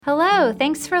Hello,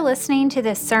 thanks for listening to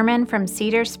this sermon from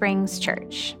Cedar Springs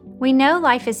Church. We know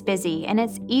life is busy and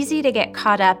it's easy to get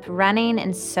caught up running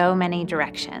in so many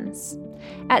directions.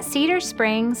 At Cedar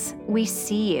Springs, we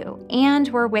see you and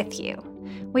we're with you.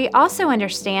 We also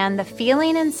understand the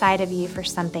feeling inside of you for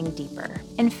something deeper.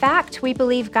 In fact, we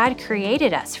believe God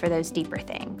created us for those deeper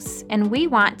things, and we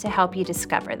want to help you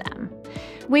discover them.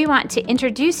 We want to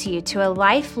introduce you to a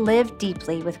life lived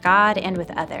deeply with God and with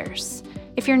others.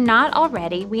 If you're not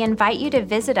already, we invite you to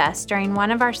visit us during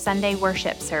one of our Sunday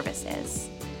worship services.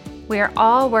 We are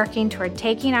all working toward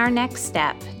taking our next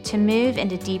step to move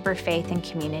into deeper faith and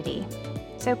community.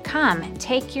 So come,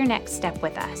 take your next step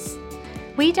with us.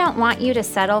 We don't want you to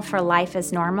settle for life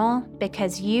as normal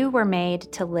because you were made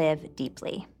to live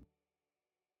deeply.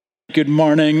 Good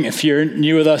morning. If you're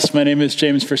new with us, my name is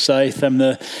James Forsyth. I'm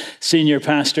the senior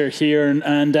pastor here,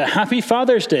 and happy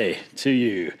Father's Day to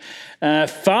you.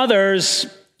 Fathers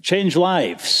change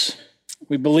lives.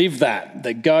 We believe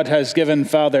that God has given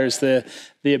fathers the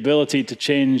ability to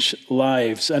change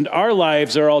lives, and our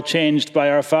lives are all changed by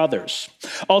our fathers.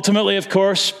 Ultimately, of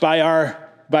course, by our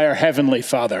Heavenly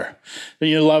Father.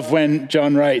 You love when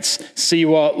John writes, "See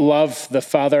what love the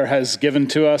Father has given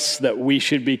to us, that we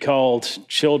should be called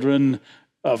children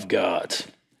of God."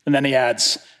 And then he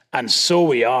adds, "And so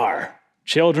we are,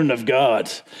 children of God."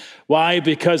 Why?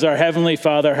 Because our Heavenly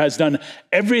Father has done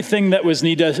everything that was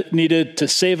needed to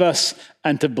save us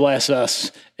and to bless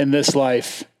us in this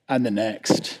life and the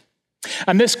next.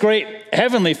 And this great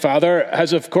Heavenly Father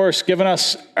has, of course, given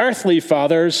us earthly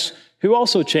fathers who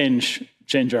also change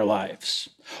our lives.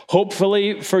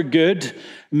 Hopefully for good.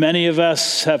 Many of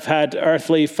us have had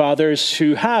earthly fathers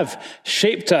who have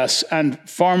shaped us and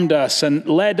formed us and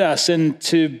led us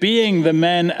into being the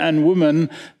men and women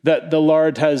that the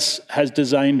Lord has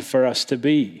designed for us to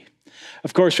be.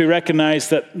 Of course, we recognize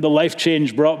that the life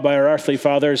change brought by our earthly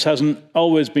fathers hasn't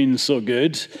always been so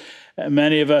good.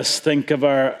 Many of us think of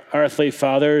our earthly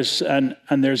fathers, and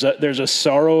there's a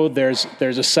sorrow, there's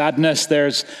a sadness,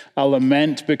 there's a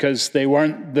lament because they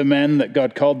weren't the men that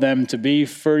God called them to be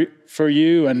for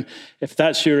you. And if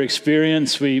that's your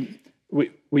experience, we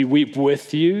weep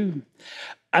with you.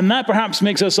 And that perhaps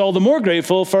makes us all the more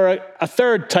grateful for a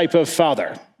third type of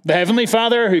father. The Heavenly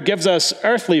Father, who gives us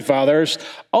earthly fathers,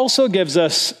 also gives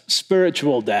us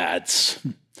spiritual dads.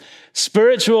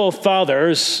 Spiritual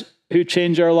fathers who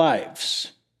change our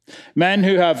lives. Men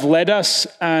who have led us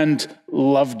and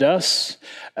loved us.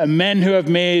 Men who have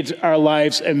made our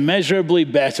lives immeasurably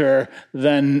better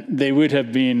than they would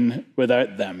have been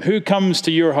without them. Who comes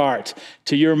to your heart,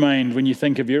 to your mind, when you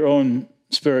think of your own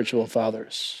spiritual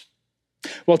fathers?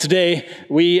 Well, today,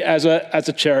 we as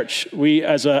a church, we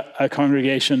as a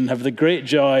congregation have the great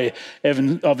joy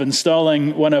of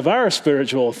installing one of our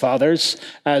spiritual fathers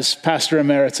as pastor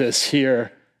emeritus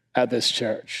here at this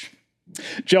church.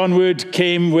 John Wood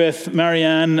came with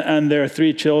Marianne and their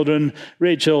 3 children,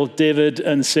 Rachel, David,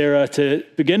 and Sarah, to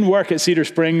begin work at Cedar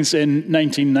Springs in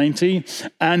 1990.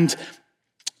 And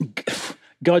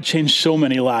God changed so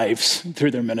many lives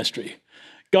through their ministry.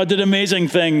 God did amazing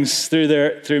things through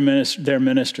their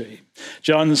ministry.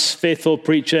 John's faithful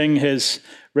preaching, his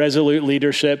resolute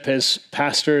leadership, his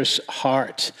pastor's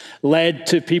heart led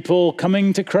to people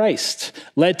coming to Christ,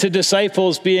 led to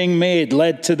disciples being made,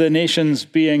 led to the nations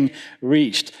being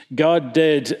reached. God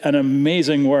did an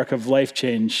amazing work of life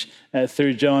change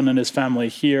through John and his family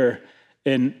here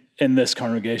in this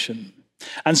congregation.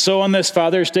 And so on this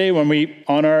Father's Day, when we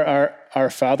honor our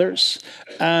fathers,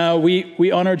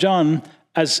 we honor John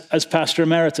as pastor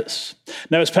emeritus.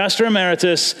 Now, as pastor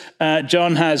emeritus,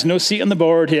 John has no seat on the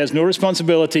board, he has no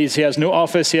responsibilities, he has no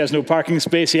office, he has no parking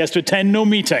space, he has to attend no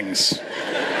meetings.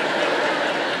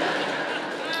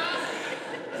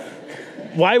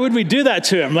 Why would we do that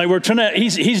to him? Like, we're trying to,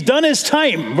 he's done his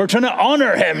time. We're trying to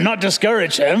honor him, not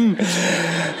discourage him.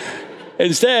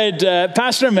 Instead,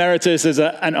 Pastor Emeritus is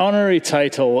an honorary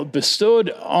title bestowed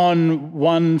on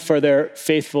one for their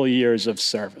faithful years of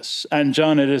service. And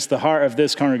John, it is the heart of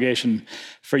this congregation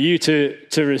for you to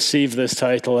receive this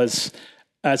title as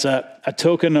a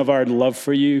token of our love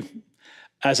for you,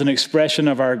 as an expression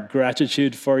of our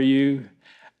gratitude for you,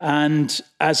 and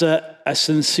as a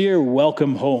sincere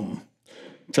welcome home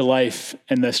to life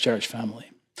in this church family.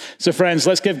 So friends,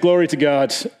 let's give glory to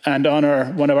God and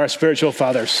honor one of our spiritual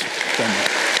fathers.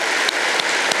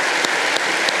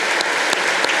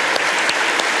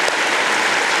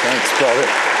 Thanks, brother.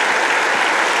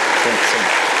 Thanks.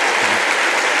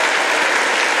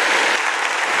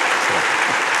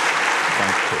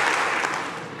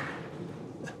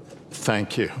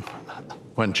 Thank you.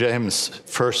 When James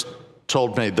first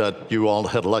told me that you all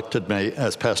had elected me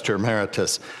as pastor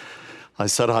emeritus, I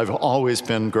said I've always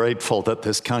been grateful that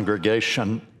this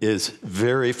congregation is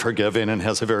very forgiving and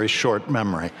has a very short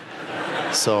memory.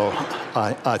 So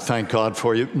I thank God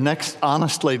for you.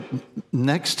 Honestly,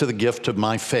 next to the gift of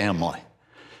my family,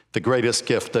 the greatest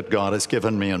gift that God has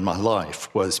given me in my life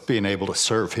was being able to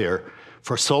serve here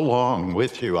for so long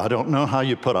with you. I don't know how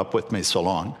you put up with me so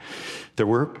long. There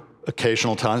were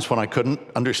occasional times when I couldn't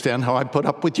understand how I put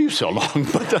up with you so long,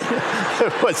 but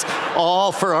it was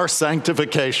all for our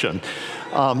sanctification.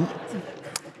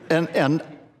 And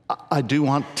I do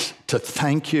want to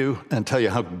thank you and tell you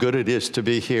how good it is to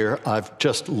be here. I've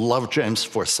just loved James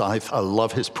Forsyth. I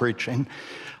love his preaching.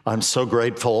 I'm so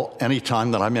grateful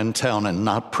anytime that I'm in town and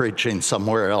not preaching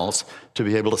somewhere else to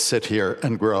be able to sit here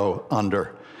and grow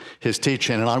under his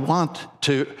teaching. And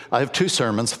I have two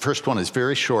sermons. The first one is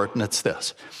very short, and it's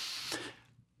this.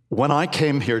 When I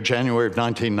came here January of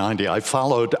 1990, I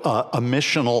followed a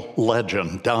missional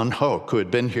legend, Don Hoke, who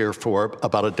had been here for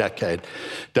about a decade.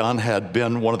 Don had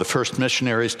been one of the first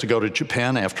missionaries to go to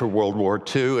Japan after World War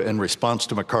II in response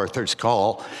to MacArthur's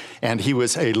call. And he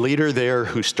was a leader there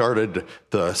who started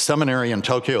the seminary in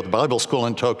Tokyo, the Bible school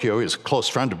in Tokyo. He was a close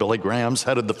friend of Billy Graham's,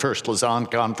 headed the first Lausanne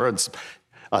conference.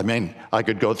 I mean, I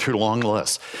could go through long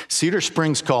lists. Cedar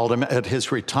Springs called him at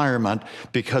his retirement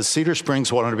because Cedar Springs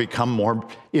wanted to become more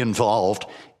involved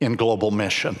in global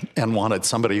mission and wanted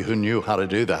somebody who knew how to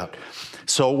do that.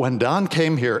 So when Don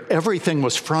came here, everything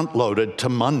was front-loaded to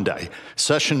Monday.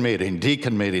 Session meeting,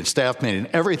 deacon meeting, staff meeting,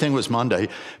 everything was Monday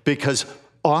because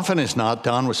often as not,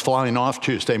 Don was flying off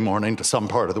Tuesday morning to some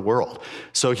part of the world.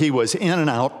 So he was in and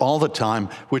out all the time,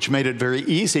 which made it very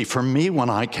easy for me when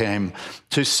I came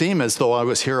to seem as though I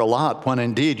was here a lot, when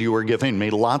indeed you were giving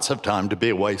me lots of time to be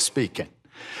away speaking.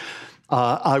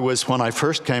 I was, when I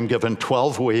first came, given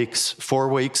 12 weeks, 4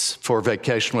 weeks for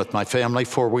vacation with my family,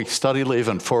 4 weeks study leave,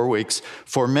 and 4 weeks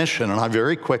for mission. And I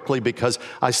very quickly, because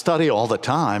I study all the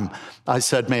time, I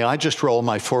said, may I just roll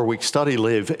my 4-week study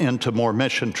leave into more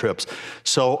mission trips?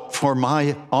 So for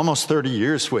my almost 30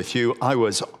 years with you, I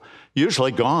was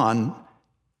usually gone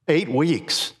 8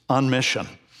 weeks on mission,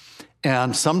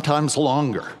 and sometimes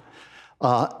longer.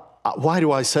 Why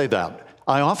do I say that?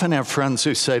 I often have friends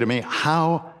who say to me,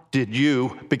 how did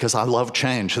you, because I love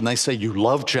change, and they say, you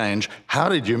love change, how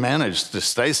did you manage to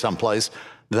stay someplace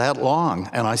that long?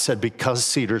 And I said, because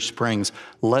Cedar Springs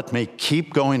let me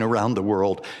keep going around the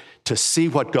world to see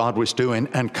what God was doing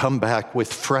and come back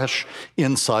with fresh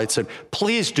insights. And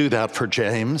please do that for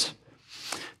James.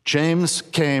 James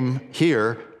came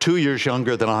here 2 years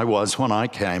younger than I was when I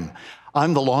came.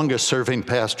 I'm the longest serving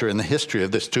pastor in the history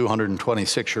of this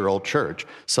 226-year-old church.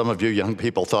 Some of you young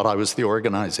people thought I was the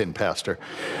organizing pastor.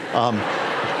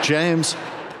 James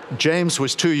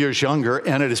was 2 years younger,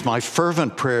 and it is my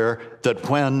fervent prayer that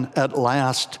when at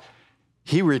last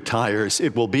he retires,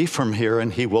 it will be from here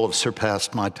and he will have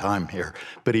surpassed my time here.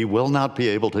 But he will not be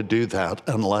able to do that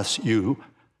unless you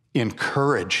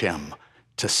encourage him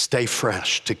to stay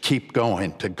fresh, to keep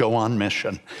going, to go on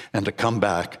mission, and to come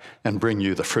back and bring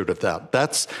you the fruit of that.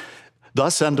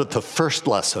 Thus ended the first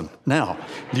lesson. Now,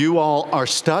 you all are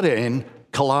studying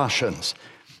Colossians,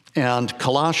 and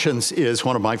Colossians is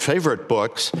one of my favorite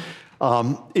books.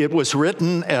 It was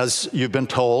written, as you've been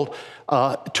told,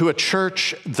 to a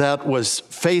church that was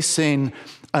facing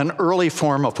an early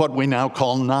form of what we now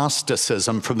call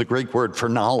Gnosticism, from the Greek word for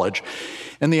knowledge.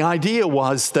 And the idea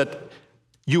was that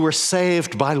you were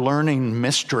saved by learning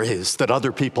mysteries that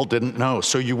other people didn't know.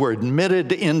 So you were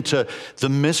admitted into the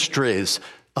mysteries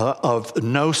of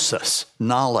gnosis,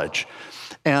 knowledge.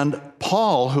 And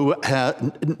Paul, who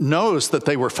knows that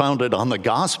they were founded on the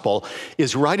gospel,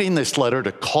 is writing this letter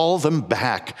to call them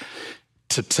back,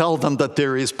 to tell them that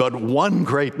there is but one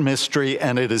great mystery,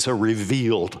 and it is a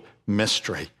revealed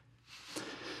mystery.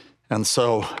 And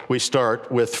so we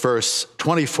start with verse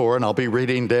 24, and I'll be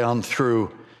reading down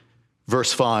through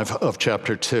verse 5 of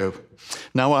chapter 2.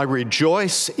 Now I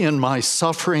rejoice in my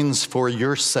sufferings for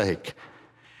your sake,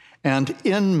 and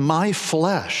in my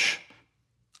flesh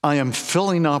I am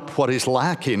filling up what is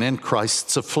lacking in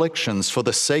Christ's afflictions for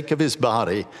the sake of his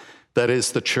body, that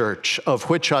is the church, of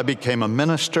which I became a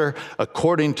minister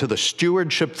according to the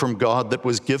stewardship from God that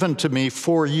was given to me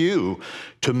for you,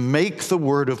 to make the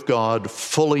word of God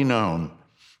fully known,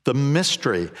 the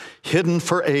mystery hidden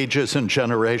for ages and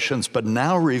generations, but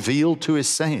now revealed to his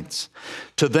saints.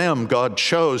 To them God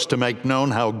chose to make known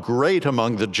how great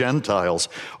among the Gentiles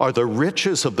are the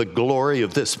riches of the glory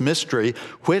of this mystery,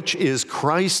 which is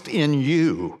Christ in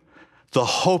you, the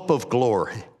hope of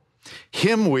glory.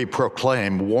 Him we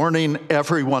proclaim, warning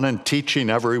everyone and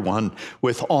teaching everyone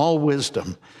with all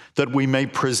wisdom, that we may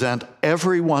present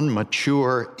everyone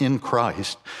mature in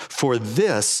Christ. For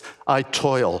this I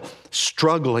toil,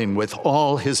 struggling with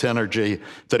all his energy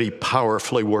that he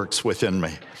powerfully works within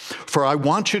me. For I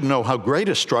want you to know how great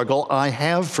a struggle I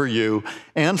have for you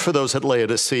and for those at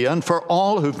Laodicea and for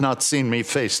all who've not seen me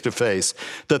face to face,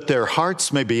 that their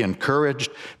hearts may be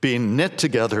encouraged, being knit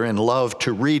together in love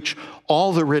to reach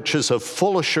all the riches of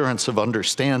full assurance of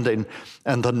understanding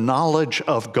and the knowledge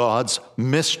of God's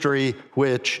mystery,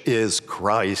 which is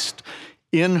Christ,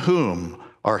 in whom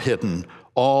are hidden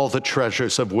all the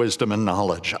treasures of wisdom and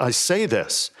knowledge. I say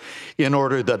this in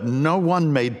order that no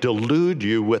one may delude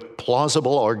you with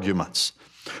plausible arguments.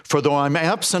 For though I'm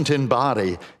absent in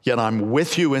body, yet I'm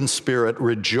with you in spirit,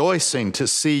 rejoicing to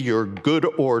see your good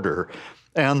order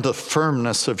and the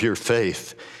firmness of your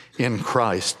faith in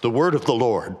Christ. The word of the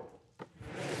Lord.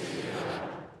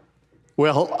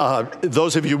 Well,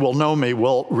 those of you who will know me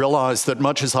will realize that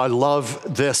much as I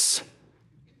love this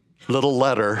little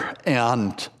letter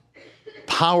and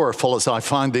powerful as I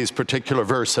find these particular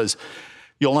verses,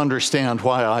 you'll understand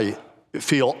why I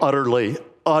feel utterly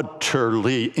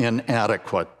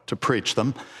inadequate to preach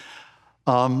them.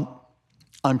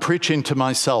 I'm preaching to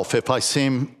myself. If I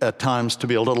seem at times to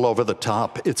be a little over the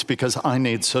top, it's because I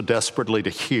need so desperately to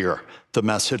hear the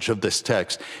message of this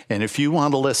text. And if you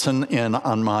want to listen in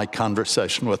on my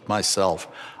conversation with myself,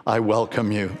 I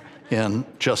welcome you in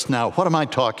just now. What am I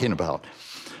talking about?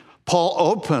 Paul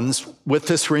opens with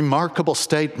this remarkable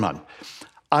statement.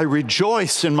 I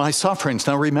rejoice in my sufferings.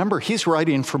 Now remember, he's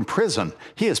writing from prison.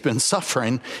 He has been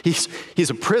suffering. He's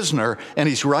a prisoner, and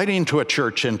he's writing to a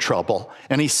church in trouble.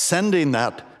 And he's sending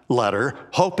that letter,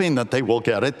 hoping that they will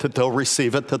get it, that they'll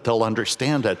receive it, that they'll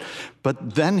understand it.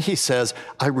 But then he says,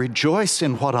 I rejoice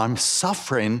in what I'm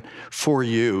suffering for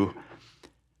you.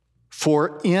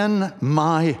 For in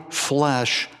my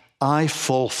flesh I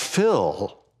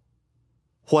fulfill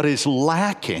what is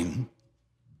lacking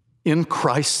in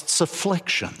Christ's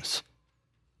afflictions.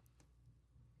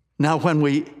 Now, when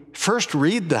we first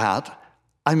read that,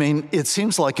 I mean, it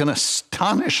seems like an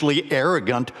astonishingly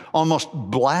arrogant, almost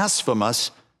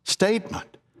blasphemous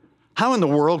statement. How in the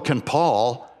world can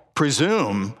Paul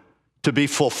presume to be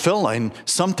fulfilling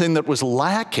something that was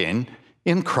lacking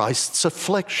in Christ's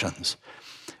afflictions?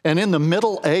 And in the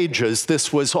Middle Ages,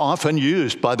 this was often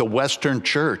used by the Western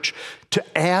church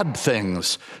to add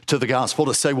things to the gospel,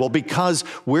 to say, well, because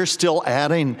we're still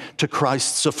adding to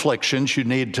Christ's afflictions, you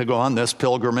need to go on this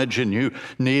pilgrimage and you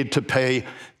need to pay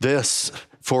this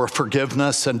for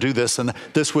forgiveness and do this. And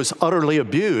this was utterly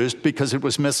abused because it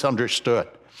was misunderstood.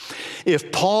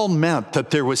 If Paul meant that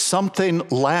there was something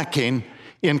lacking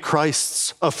in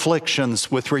Christ's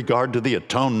afflictions with regard to the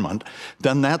atonement,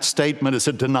 then that statement is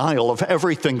a denial of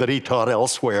everything that he taught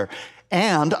elsewhere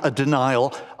and a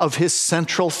denial of his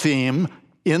central theme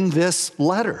in this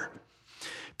letter.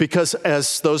 Because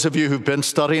as those of you who've been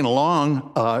studying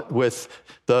along with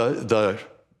the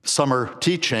summer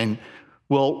teaching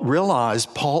will realize,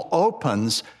 Paul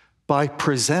opens by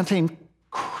presenting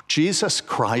Jesus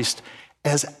Christ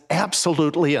as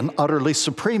absolutely and utterly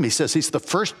supreme. He says he's the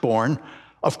firstborn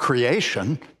of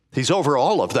creation. He's over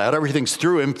all of that. Everything's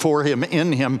through him, for him,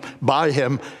 in him, by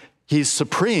him. He's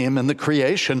supreme in the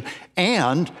creation,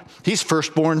 and he's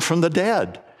firstborn from the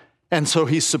dead. And so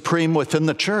he's supreme within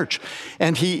the church.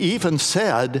 And he even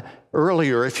said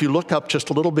earlier, if you look up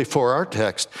just a little before our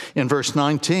text, in verse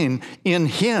 19, in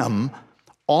him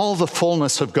all the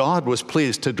fullness of God was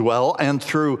pleased to dwell, and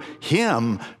through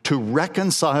him to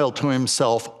reconcile to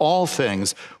himself all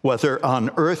things, whether on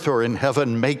earth or in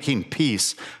heaven, making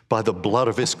peace by the blood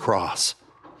of his cross.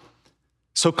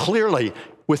 So clearly,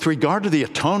 with regard to the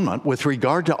atonement, with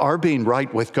regard to our being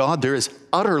right with God, there is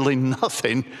utterly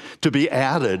nothing to be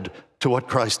added to what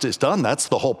Christ has done. That's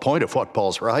the whole point of what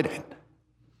Paul's writing.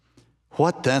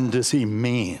 What then does he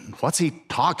mean? What's he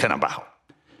talking about?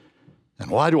 And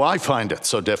why do I find it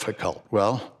so difficult?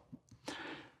 Well,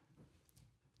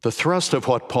 the thrust of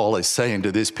what Paul is saying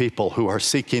to these people who are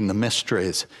seeking the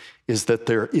mysteries is that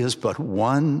there is but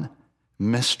one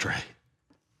mystery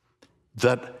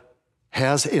that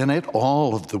has in it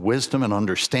all of the wisdom and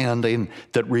understanding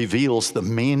that reveals the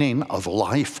meaning of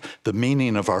life, the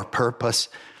meaning of our purpose,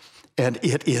 and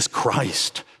it is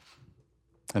Christ.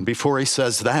 And before he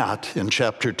says that, in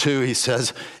chapter 2, he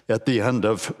says at the end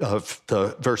of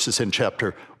the verses in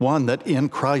chapter 1 that in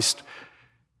Christ,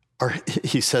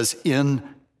 he says in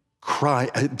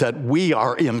Christ, that we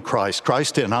are in Christ,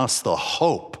 Christ in us, the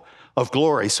hope of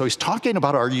glory. So he's talking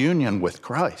about our union with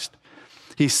Christ.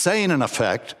 He's saying, in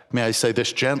effect, may I say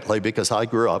this gently because I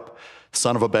grew up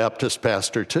son of a Baptist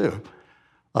pastor too,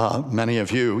 many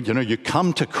of you, you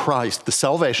come to Christ, the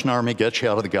Salvation Army gets you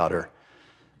out of the gutter,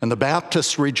 and the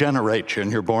Baptists regenerate you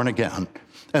and you're born again.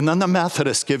 And then the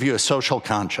Methodists give you a social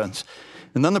conscience.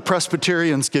 And then the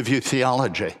Presbyterians give you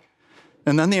theology.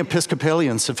 And then the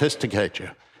Episcopalians sophisticate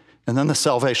you. And then the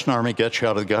Salvation Army gets you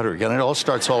out of the gutter again. It all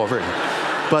starts all over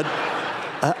again. But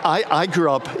I grew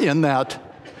up in that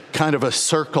kind of a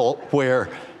circle where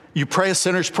you pray a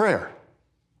sinner's prayer.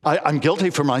 I'm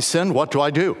guilty for my sin. What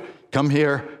do? Come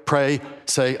here, pray,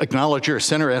 say, acknowledge you're a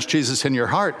sinner, ask Jesus in your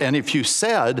heart. And if you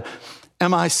said,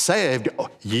 am I saved?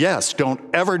 Yes, don't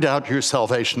ever doubt your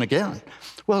salvation again.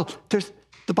 Well,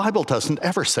 the Bible doesn't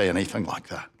ever say anything like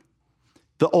that.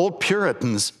 The old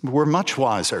Puritans were much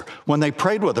wiser. When they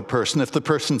prayed with a person, if the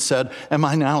person said, am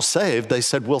I now saved? They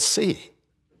said, we'll see.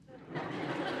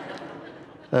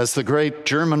 As the great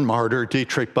German martyr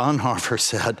Dietrich Bonhoeffer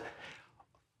said,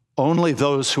 only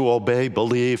those who obey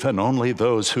believe, and only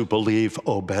those who believe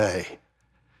obey.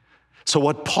 So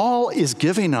what Paul is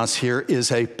giving us here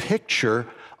is a picture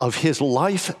of his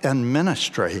life and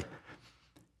ministry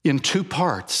in two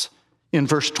parts. In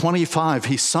verse 25,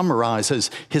 he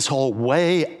summarizes his whole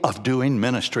way of doing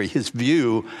ministry, his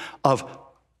view of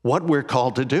what we're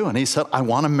called to do. And he said, I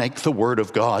want to make the word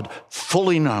of God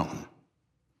fully known.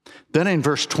 Then in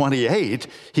verse 28,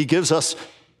 he gives us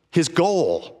his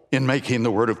goal in making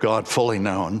the word of God fully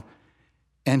known.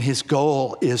 And his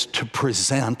goal is to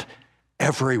present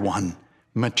everyone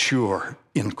mature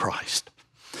in Christ.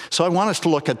 So I want us to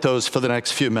look at those for the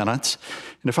next few minutes.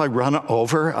 And if I run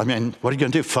over, what are you going to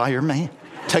do, fire me?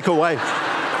 Take away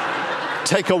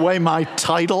my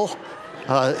title?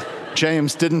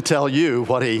 James didn't tell you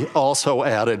what he also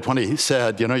added when he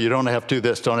said, you don't have to do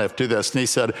this, don't have to do this. And he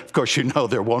said, of course,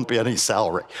 there won't be any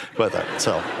salary with it.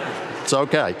 So it's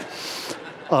okay.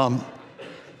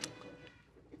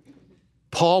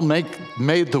 Paul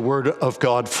made the word of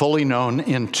God fully known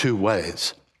in two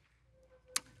ways.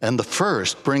 And the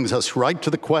first brings us right to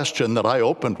the question that I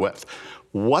opened with.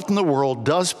 What in the world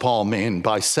does Paul mean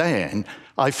by saying,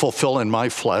 I fulfill in my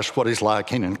flesh what is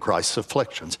lacking in Christ's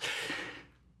afflictions?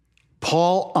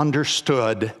 Paul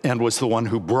understood and was the one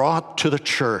who brought to the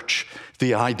church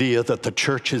the idea that the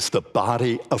church is the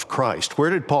body of Christ.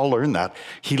 Where did Paul learn that?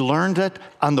 He learned it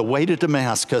on the way to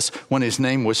Damascus when his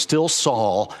name was still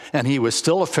Saul and he was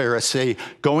still a Pharisee,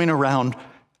 going around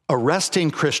arresting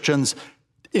Christians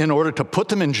in order to put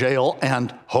them in jail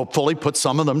and hopefully put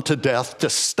some of them to death to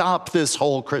stop this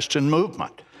whole Christian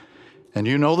movement. And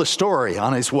you know the story.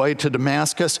 On his way to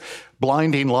Damascus,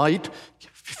 blinding light,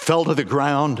 fell to the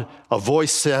ground. A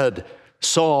voice said,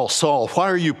 Saul, Saul,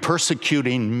 why are you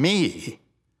persecuting me?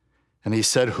 And he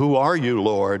said, who are you,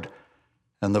 Lord?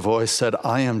 And the voice said,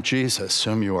 I am Jesus,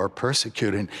 whom you are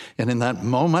persecuting. And in that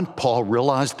moment, Paul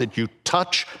realized that you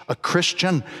touch a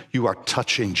Christian, you are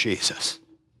touching Jesus.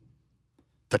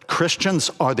 That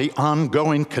Christians are the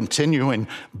ongoing, continuing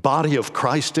body of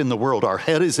Christ in the world. Our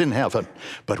head is in heaven,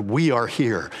 but we are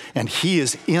here, and he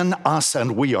is in us,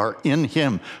 and we are in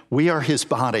him. We are his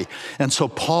body. And so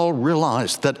Paul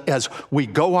realized that as we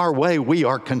go our way, we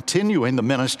are continuing the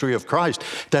ministry of Christ.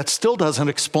 That still doesn't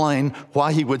explain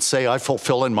why he would say, I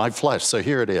fulfill in my flesh. So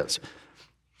here it is.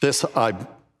 I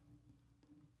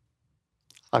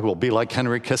will be like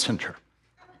Henry Kissinger.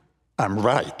 I'm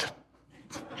right.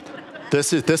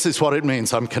 This is what it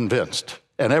means, I'm convinced.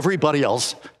 And everybody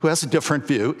else who has a different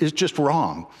view is just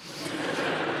wrong.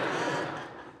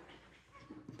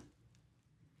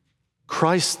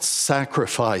 Christ's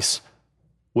sacrifice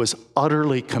was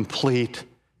utterly complete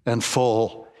and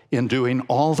full in doing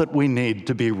all that we need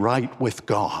to be right with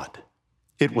God.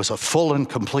 It was a full and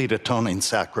complete atoning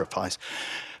sacrifice.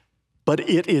 But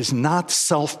it is not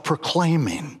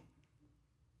self-proclaiming.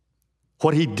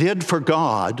 What he did for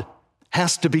God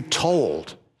has to be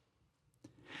told.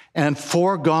 And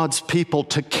for God's people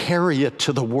to carry it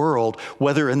to the world,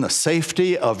 whether in the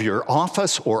safety of your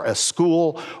office or a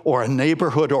school or a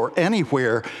neighborhood or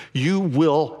anywhere, you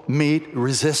will meet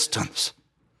resistance.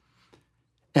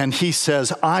 And he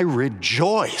says, I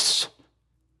rejoice.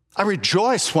 I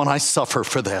rejoice when I suffer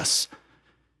for this,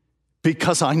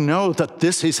 because I know that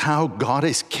this is how God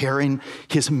is carrying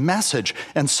his message.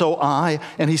 And so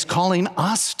and he's calling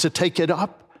us to take it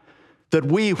up. That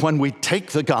we, when we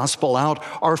take the gospel out,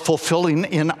 are fulfilling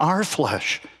in our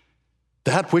flesh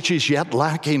that which is yet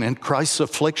lacking in Christ's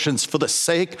afflictions for the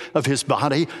sake of his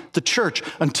body, the church,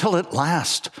 until at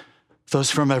last those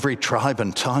from every tribe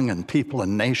and tongue and people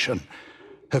and nation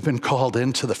have been called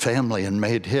into the family and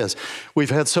made his.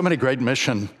 We've had so many great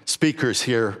mission speakers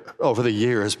here over the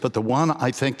years, but the one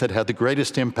I think that had the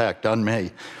greatest impact on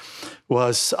me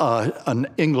was an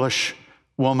English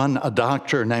woman, a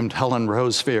doctor named Helen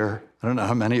Roseveare. I don't know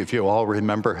how many of you all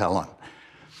remember Helen.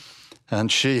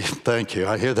 And thank you,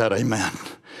 I hear that, amen.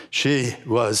 She's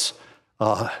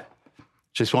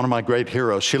one of my great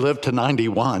heroes. She lived to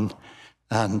 91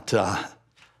 and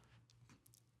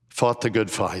fought the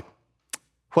good fight.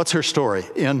 What's her story?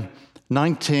 In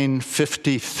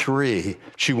 1953,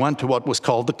 she went to what was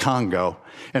called the Congo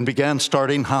and began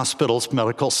starting hospitals,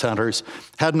 medical centers,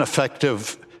 had an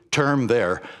effective term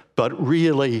there, but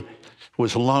really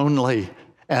was lonely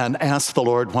and asked the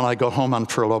Lord, when I go home on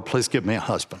furlough, please give me a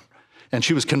husband. And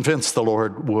she was convinced the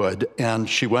Lord would, and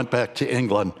she went back to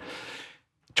England.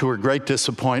 To her great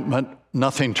disappointment,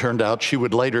 nothing turned out. She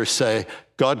would later say,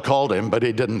 God called him, but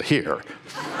he didn't hear.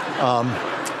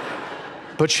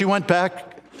 But she went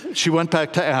back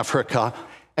to Africa,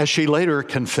 as she later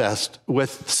confessed,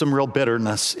 with some real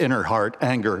bitterness in her heart,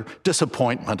 anger,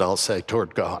 disappointment, I'll say,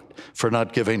 toward God for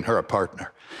not giving her a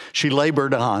partner. She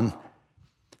labored on.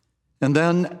 And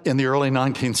then in the early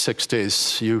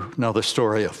 1960s, you know the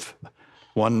story of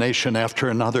one nation after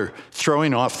another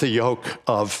throwing off the yoke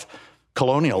of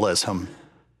colonialism,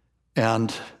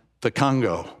 and the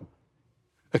Congo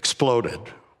exploded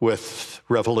with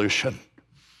revolution.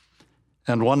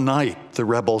 And one night, the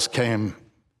rebels came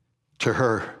to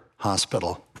her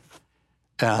hospital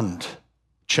and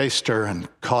chased her and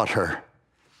caught her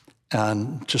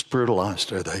and just brutalized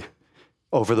her.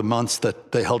 Over the months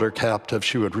that they held her captive,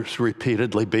 she was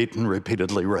repeatedly beaten,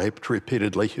 repeatedly raped,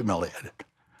 repeatedly humiliated.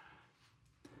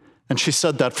 And she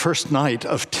said that first night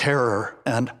of terror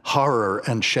and horror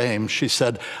and shame, she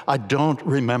said, I don't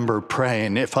remember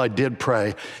praying. If I did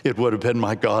pray, it would have been,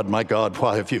 my God,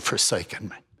 why have you forsaken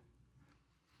me?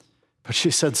 But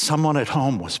she said someone at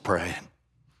home was praying,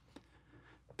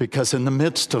 because in the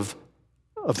midst of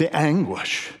the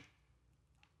anguish,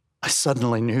 I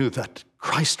suddenly knew that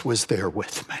Christ was there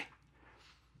with me.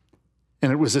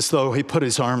 And it was as though he put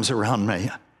his arms around me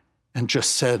and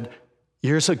just said,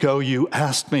 years ago, you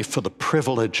asked me for the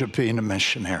privilege of being a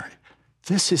missionary.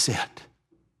 This is it.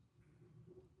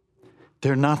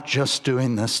 They're not just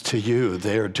doing this to you,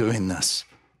 they're doing this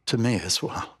to me as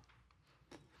well.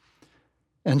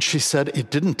 And she said it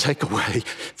didn't take away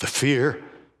the fear,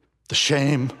 the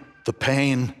shame, the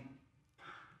pain,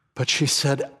 but she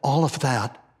said all of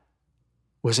that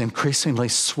was increasingly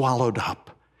swallowed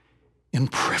up in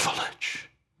privilege,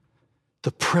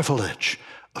 the privilege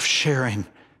of sharing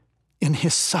in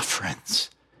his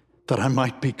sufferings, that I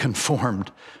might be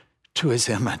conformed to his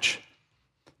image.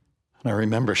 And I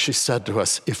remember she said to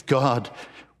us, if God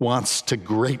wants to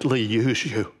greatly use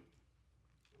you,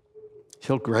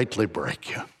 he'll greatly break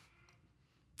you.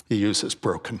 He uses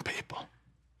broken people.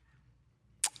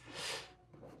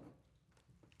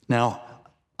 Now,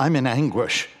 I'm in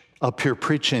anguish up here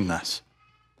preaching this,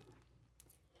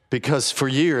 because for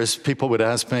years people would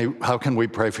ask me, how can we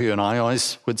pray for you? And I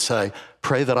always would say,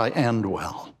 pray that I end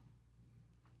well.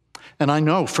 And I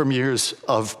know from years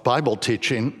of Bible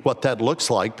teaching what that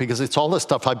looks like, because it's all the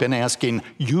stuff I've been asking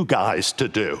you guys to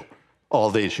do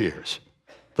all these years.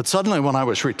 But suddenly when I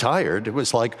was retired, it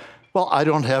was like, well, I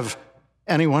don't have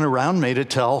anyone around me to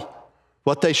tell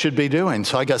what they should be doing,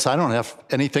 so I guess I don't have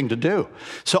anything to do.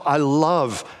 So I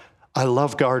love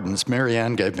gardens. Mary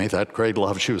Ann gave me that great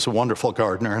love. She was a wonderful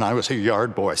gardener, and I was a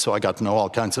yard boy, so I got to know all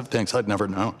kinds of things I'd never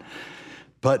known.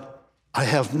 But I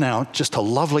have now just a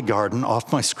lovely garden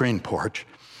off my screen porch.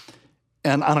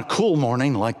 And on a cool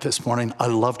morning like this morning, I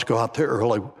love to go out there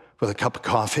early with a cup of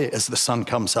coffee as the sun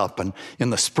comes up. And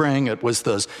in the spring, it was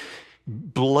those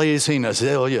blazing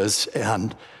azaleas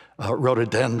and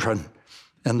rhododendron.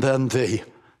 And then the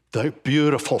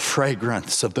beautiful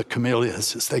fragrance of the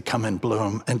camellias as they come in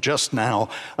bloom. And just now,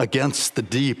 against the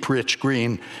deep, rich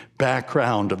green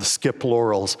background of the skip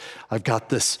laurels, I've got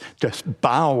this just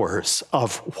bowers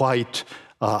of white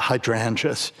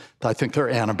hydrangeas. I think they're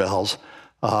Annabelles.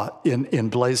 In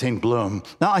blazing bloom.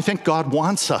 Now, I think God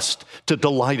wants us to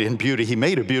delight in beauty. He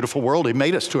made a beautiful world. He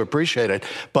made us to appreciate it.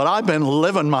 But I've been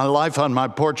living my life on my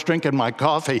porch, drinking my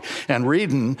coffee and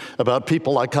reading about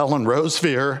people like Helen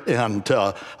Roseveare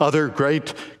and other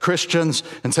great Christians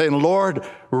and saying, Lord,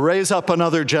 raise up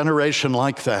another generation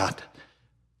like that.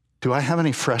 Do I have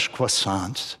any fresh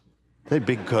croissants? They'd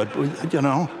be good, you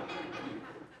know.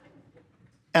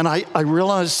 And I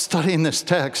realized studying this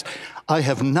text, I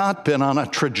have not been on a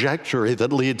trajectory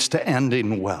that leads to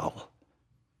ending well,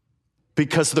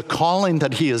 because the calling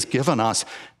that he has given us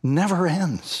never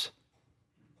ends.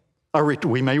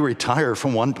 We may retire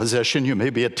from one position. You may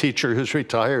be a teacher who's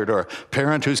retired or a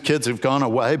parent whose kids have gone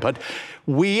away, but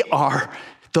we are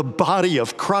the body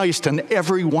of Christ, and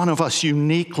every one of us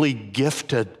uniquely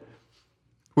gifted.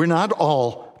 We're not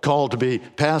all called to be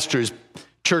pastors,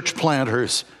 church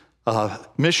planters,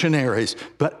 missionaries,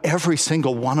 but every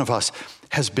single one of us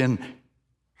has been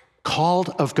called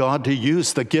of God to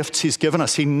use the gifts he's given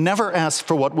us. He never asks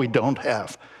for what we don't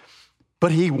have,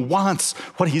 but he wants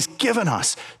what he's given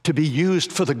us to be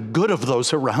used for the good of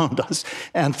those around us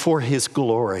and for his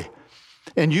glory.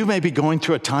 And you may be going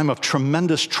through a time of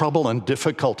tremendous trouble and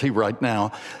difficulty right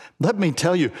now. Let me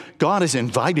tell you, God is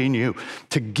inviting you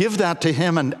to give that to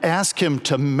him and ask him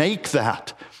to make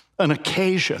that an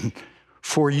occasion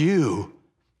for you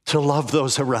to love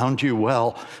those around you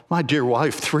well. My dear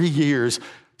wife, 3 years,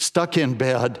 stuck in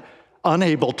bed,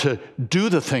 unable to do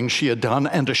the things she had done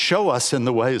and to show us in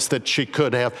the ways that she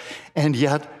could have. And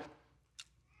yet,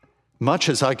 much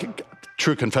as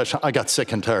true confession, I got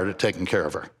sick and tired of taking care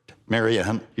of her. Mary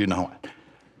Ann, you know it.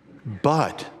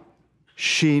 But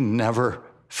she never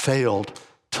failed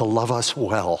to love us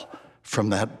well from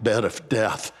that bed of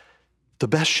death, the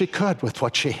best she could with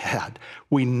what she had.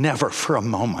 We never for a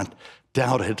moment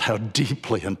doubted how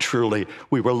deeply and truly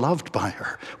we were loved by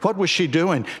her. What was she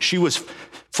doing? She was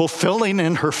fulfilling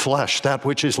in her flesh that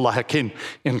which is lacking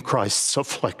in Christ's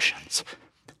afflictions.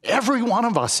 Every one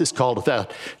of us is called to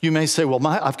that. You may say, well,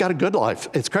 I've got a good life.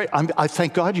 It's great. I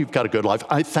thank God you've got a good life.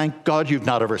 I thank God you've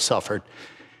not ever suffered.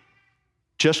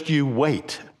 Just you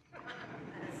wait.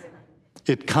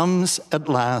 It comes at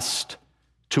last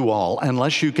to all,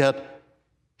 unless you get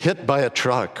hit by a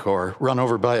truck or run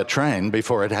over by a train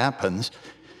before it happens,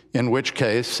 in which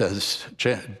case, as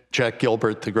Jack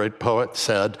Gilbert, the great poet,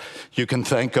 said, you can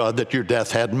thank God that your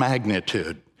death had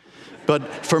magnitude.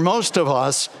 But for most of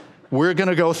us, we're going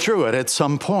to go through it at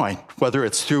some point, whether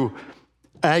it's through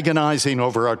agonizing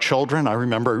over our children. I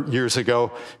remember years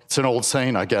ago, it's an old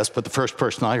saying, I guess, but the first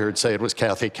person I heard say it was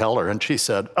Kathy Keller, and she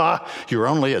said, you're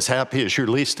only as happy as your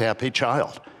least happy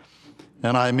child.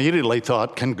 And I immediately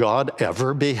thought, can God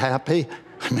ever be happy?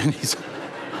 I mean,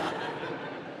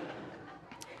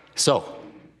 So,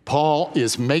 Paul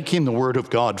is making the word of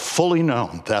God fully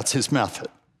known. That's his method.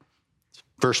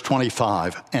 Verse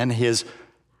 25, and his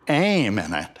aim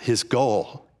in it, his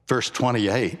goal, verse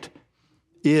 28,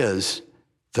 is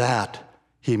that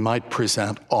he might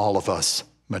present all of us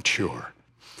mature.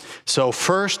 So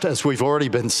first, as we've already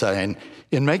been saying,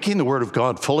 in making the word of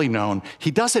God fully known,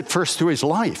 he does it first through his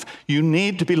life. You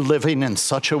need to be living in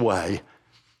such a way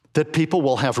that people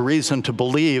will have reason to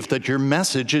believe that your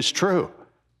message is true.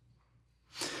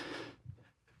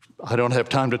 I don't have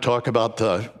time to talk about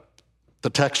the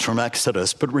text from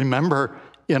Exodus, but remember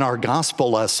in our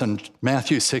gospel lesson,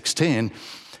 Matthew 16,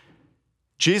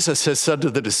 Jesus has said to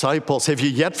the disciples, have you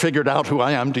yet figured out who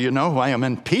I am? Do you know who I am?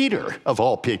 And Peter, of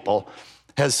all people,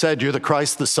 has said, you're the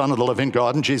Christ, the Son of the living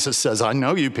God. And Jesus says, I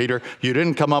know you, Peter. You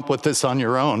didn't come up with this on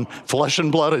your own. Flesh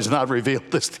and blood has not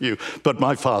revealed this to you, but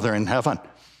my Father in heaven.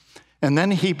 And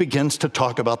then he begins to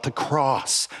talk about the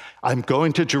cross. I'm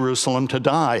going to Jerusalem to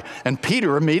die. And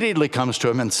Peter immediately comes to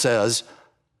him and says,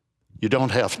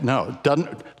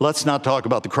 let's not talk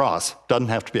about the cross. Doesn't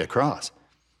have to be a cross.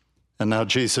 And now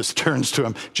Jesus turns to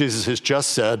him. Jesus has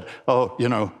just said,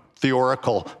 the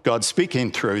oracle, God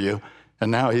speaking through you. And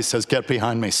now he says, get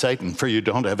behind me, Satan, for you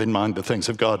don't have in mind the things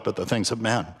of God, but the things of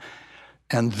men.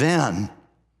 And then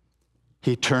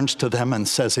he turns to them and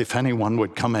says, if anyone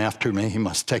would come after me, he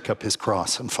must take up his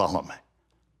cross and follow me.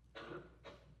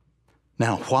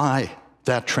 Now, why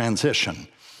that transition?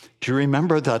 Do you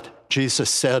remember that Jesus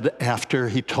said after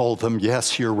he told them,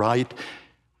 yes, you're right,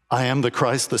 I am the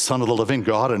Christ, the Son of the living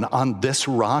God, and on this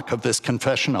rock of this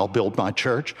confession, I'll build my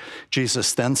church.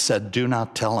 Jesus then said, do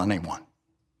not tell anyone.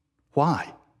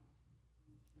 Why?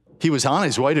 He was on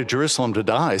his way to Jerusalem to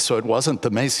die, so it wasn't the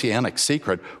messianic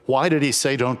secret. Why did he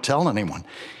say don't tell anyone?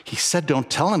 He said don't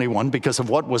tell anyone because of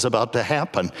what was about to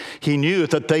happen. He knew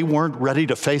that they weren't ready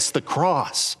to face the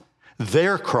cross,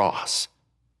 their cross.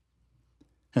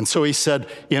 And so he said,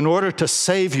 in order to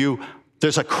save you,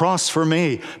 there's a cross for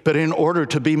me, but in order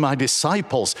to be my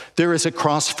disciples, there is a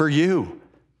cross for you.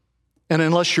 And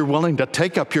unless you're willing to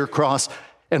take up your cross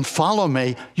and follow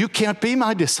me, you can't be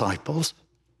my disciples.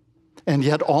 And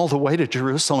yet all the way to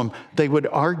Jerusalem, they would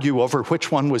argue over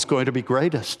which one was going to be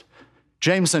greatest.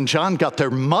 James and John got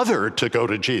their mother to go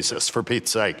to Jesus, for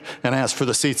Pete's sake, and ask for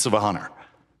the seats of honor.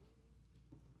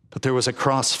 But there was a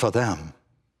cross for them,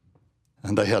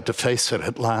 and they had to face it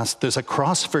at last. There's a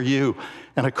cross for you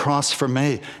and a cross for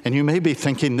me. And you may be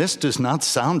thinking, this does not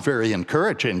sound very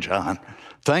encouraging, John.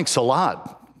 Thanks a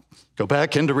lot. Go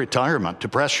back into retirement,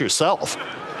 depress yourself.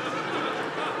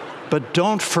 But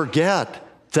don't forget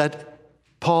that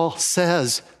Paul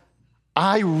says,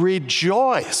 I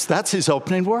rejoice. That's his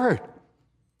opening word.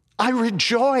 I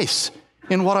rejoice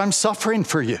in what I'm suffering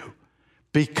for you,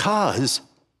 because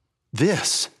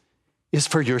this is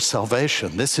for your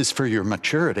salvation. This is for your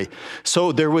maturity.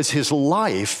 So there was his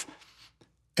life,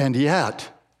 and yet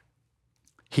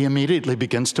he immediately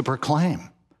begins to proclaim.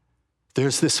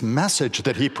 There's this message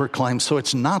that he proclaims, so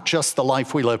it's not just the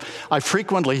life we live. I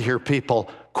frequently hear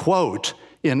people quote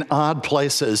in odd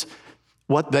places.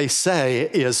 What they say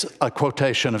is a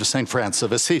quotation of St. Francis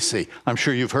of Assisi. I'm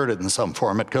sure you've heard it in some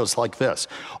form. It goes like this: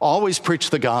 always preach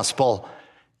the gospel,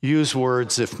 use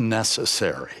words if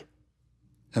necessary.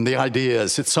 And the idea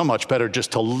is it's so much better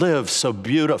just to live so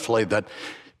beautifully that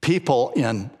people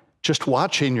in just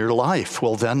watching your life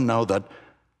will then know that,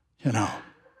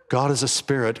 God is a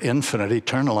spirit, infinite,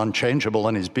 eternal, unchangeable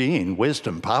in his being,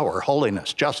 wisdom, power,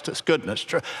 holiness, justice, goodness.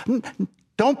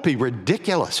 Don't be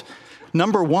ridiculous.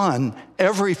 Number one,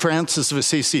 every Francis of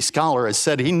Assisi scholar has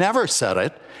said he never said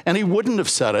it, and he wouldn't have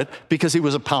said it because he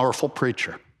was a powerful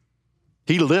preacher.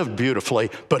 He lived beautifully,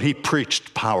 but he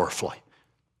preached powerfully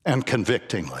and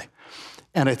convictingly.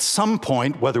 And at some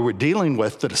point, whether we're dealing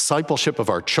with the discipleship of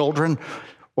our children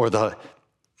or the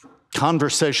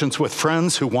conversations with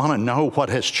friends who want to know what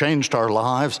has changed our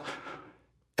lives,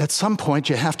 at some point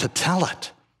you have to tell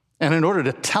it. And in order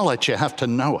to tell it, you have to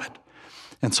know it.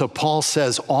 And so Paul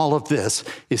says all of this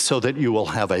is so that you will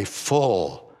have a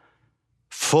full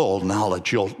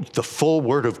knowledge. The full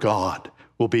word of God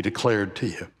will be declared to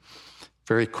you.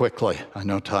 Very quickly, I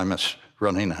know time is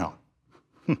running out.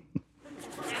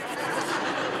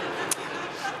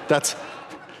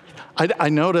 I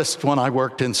noticed when I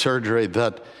worked in surgery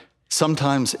that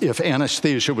sometimes if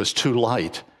anesthesia was too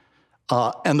light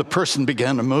and the person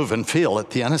began to move and feel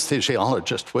it, the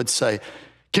anesthesiologist would say,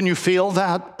 "Can you feel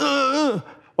that?"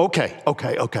 Okay,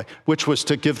 which was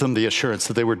to give them the assurance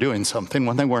that they were doing something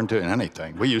when they weren't doing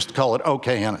anything. We used to call it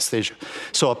okay anesthesia.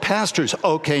 So a pastor's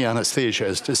okay anesthesia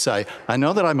is to say, I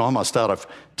know that I'm almost out of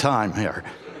time here.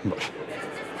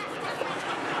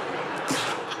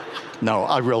 No,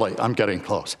 I'm getting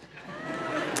close.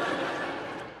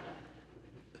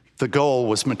 The goal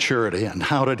was maturity, and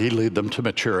how did he lead them to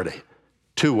maturity?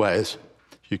 Two ways.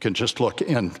 You can just look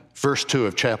in verse 2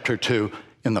 of chapter 2.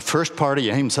 In the first part, he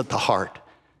aims at the heart.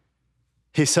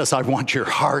 He says, I want your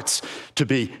hearts to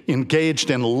be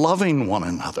engaged in loving one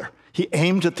another. He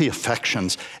aimed at the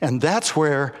affections, and that's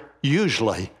where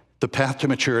usually the path to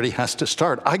maturity has to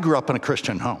start. I grew up in a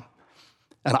Christian home,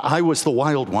 and I was the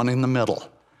wild one in the middle.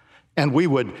 And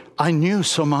I knew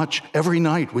so much. Every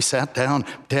night we sat down,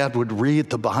 Dad would read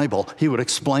the Bible. He would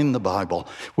explain the Bible.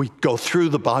 We'd go through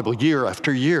the Bible year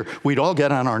after year. We'd all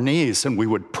get on our knees and we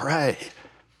would pray.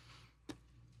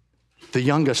 The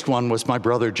youngest one was my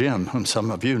brother Jim, whom some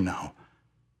of you know,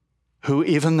 who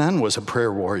even then was a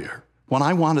prayer warrior. When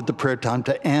I wanted the prayer time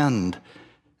to end,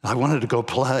 I wanted to go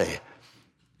play.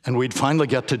 And we'd finally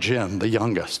get to Jim, the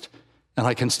youngest. And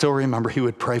I can still remember he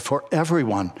would pray for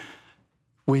everyone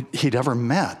he'd ever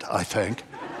met, I think.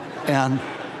 And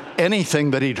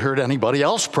anything that he'd heard anybody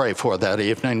else pray for that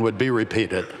evening would be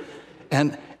repeated.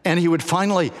 And he would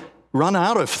finally run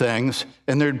out of things,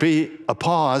 and there'd be a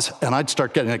pause, and I'd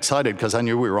start getting excited because I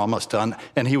knew we were almost done,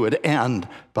 and he would end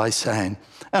by saying,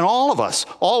 and all of us,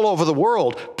 all over the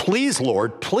world, please,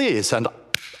 Lord, please. And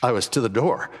I was to the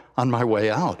door on my way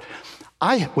out.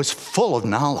 I was full of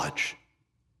knowledge,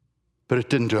 but it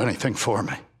didn't do anything for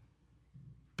me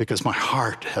because my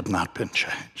heart had not been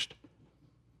changed.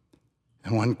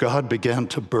 And when God began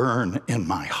to burn in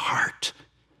my heart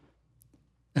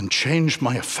and change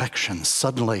my affections,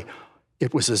 suddenly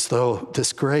it was as though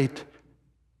this great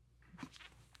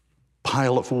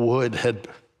pile of wood had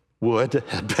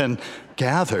been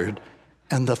gathered,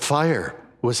 and the fire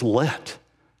was lit,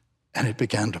 and it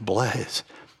began to blaze.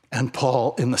 And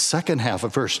Paul, in the second half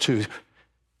of verse 2,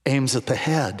 aims at the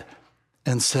head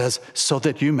and says, so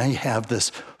that you may have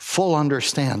this full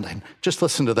understanding. Just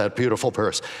listen to that beautiful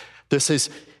verse. This is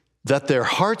that their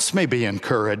hearts may be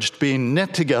encouraged, being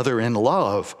knit together in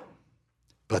love,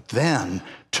 but then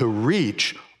to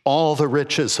reach all the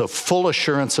riches of full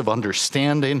assurance of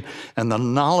understanding and the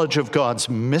knowledge of God's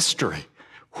mystery,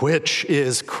 which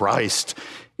is Christ,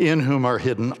 in whom are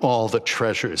hidden all the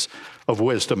treasures of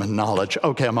wisdom and knowledge.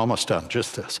 Okay, I'm almost done.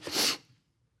 Just this.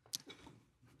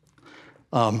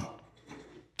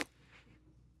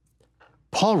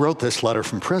 Paul wrote this letter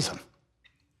from prison.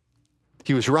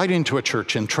 He was writing to a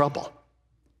church in trouble.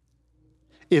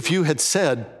 If you had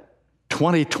said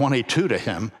 2022 to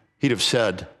him, he'd have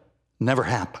said, never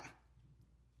happen.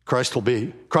 Christ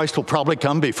will probably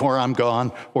come before I'm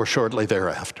gone or shortly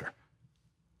thereafter.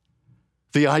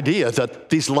 The idea that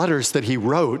these letters that he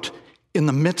wrote in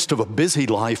the midst of a busy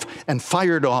life and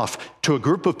fired off to a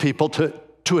group of people to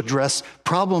to address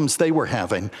problems they were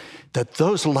having, that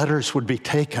those letters would be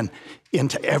taken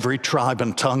into every tribe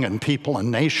and tongue and people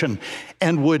and nation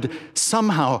and would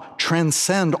somehow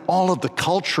transcend all of the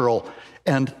cultural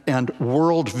and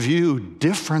worldview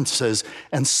differences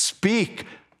and speak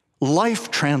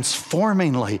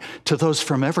life-transformingly to those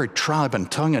from every tribe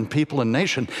and tongue and people and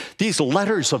nation. These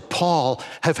letters of Paul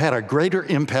have had a greater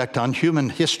impact on human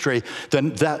history than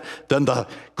the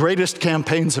greatest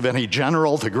campaigns of any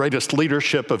general, the greatest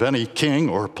leadership of any king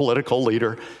or political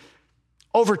leader.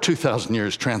 Over 2,000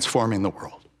 years transforming the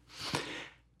world.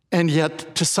 And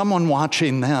yet, to someone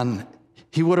watching then,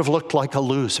 he would have looked like a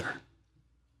loser.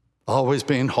 Always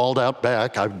being hauled out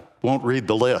back. I won't read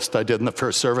the list. I did in the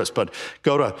first service, but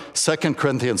go to 2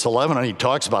 Corinthians 11, and he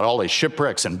talks about all these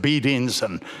shipwrecks and beatings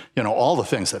and, all the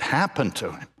things that happened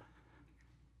to him.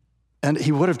 And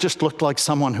he would have just looked like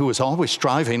someone who was always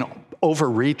striving,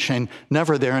 overreaching,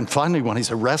 never there. And finally, when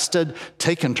he's arrested,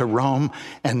 taken to Rome,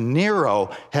 and Nero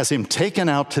has him taken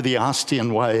out to the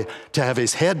Ostian Way to have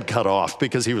his head cut off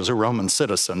because he was a Roman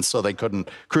citizen, so they couldn't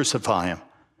crucify him.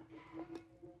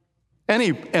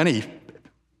 Any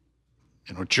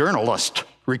journalist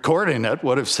recording it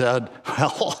would have said,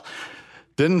 well,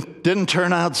 didn't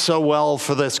turn out so well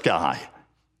for this guy.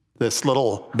 This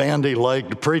little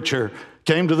bandy-legged preacher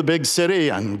came to the big city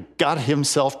and got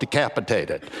himself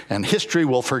decapitated, and history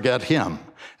will forget him,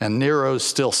 and Nero's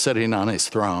still sitting on his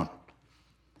throne.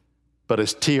 But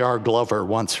as T.R. Glover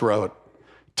once wrote,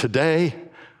 today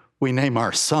we name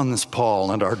our sons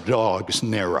Paul and our dogs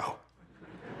Nero.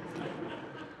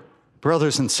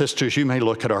 Brothers and sisters, you may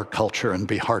look at our culture and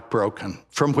be heartbroken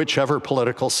from whichever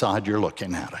political side you're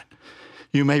looking at it.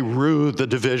 You may rue the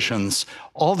divisions,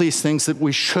 all these things that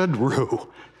we should rue.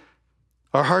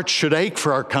 Our hearts should ache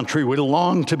for our country. We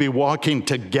long to be walking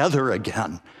together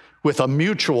again with a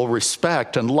mutual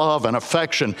respect and love and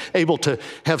affection, able to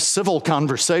have civil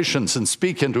conversations and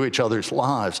speak into each other's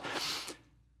lives.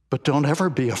 But don't ever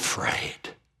be afraid,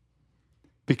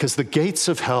 because the gates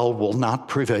of hell will not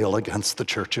prevail against the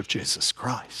Church of Jesus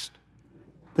Christ.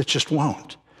 It just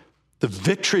won't. The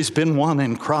victory's been won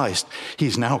in Christ.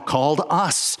 He's now called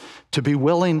us to be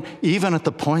willing, even at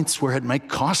the points where it may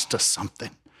cost us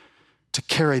something, to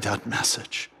carry that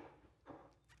message.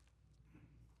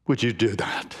 Would you do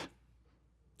that?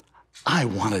 I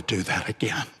want to do that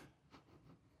again.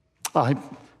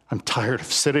 I'm tired of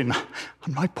sitting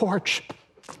on my porch.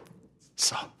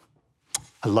 So,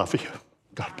 I love you.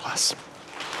 God bless.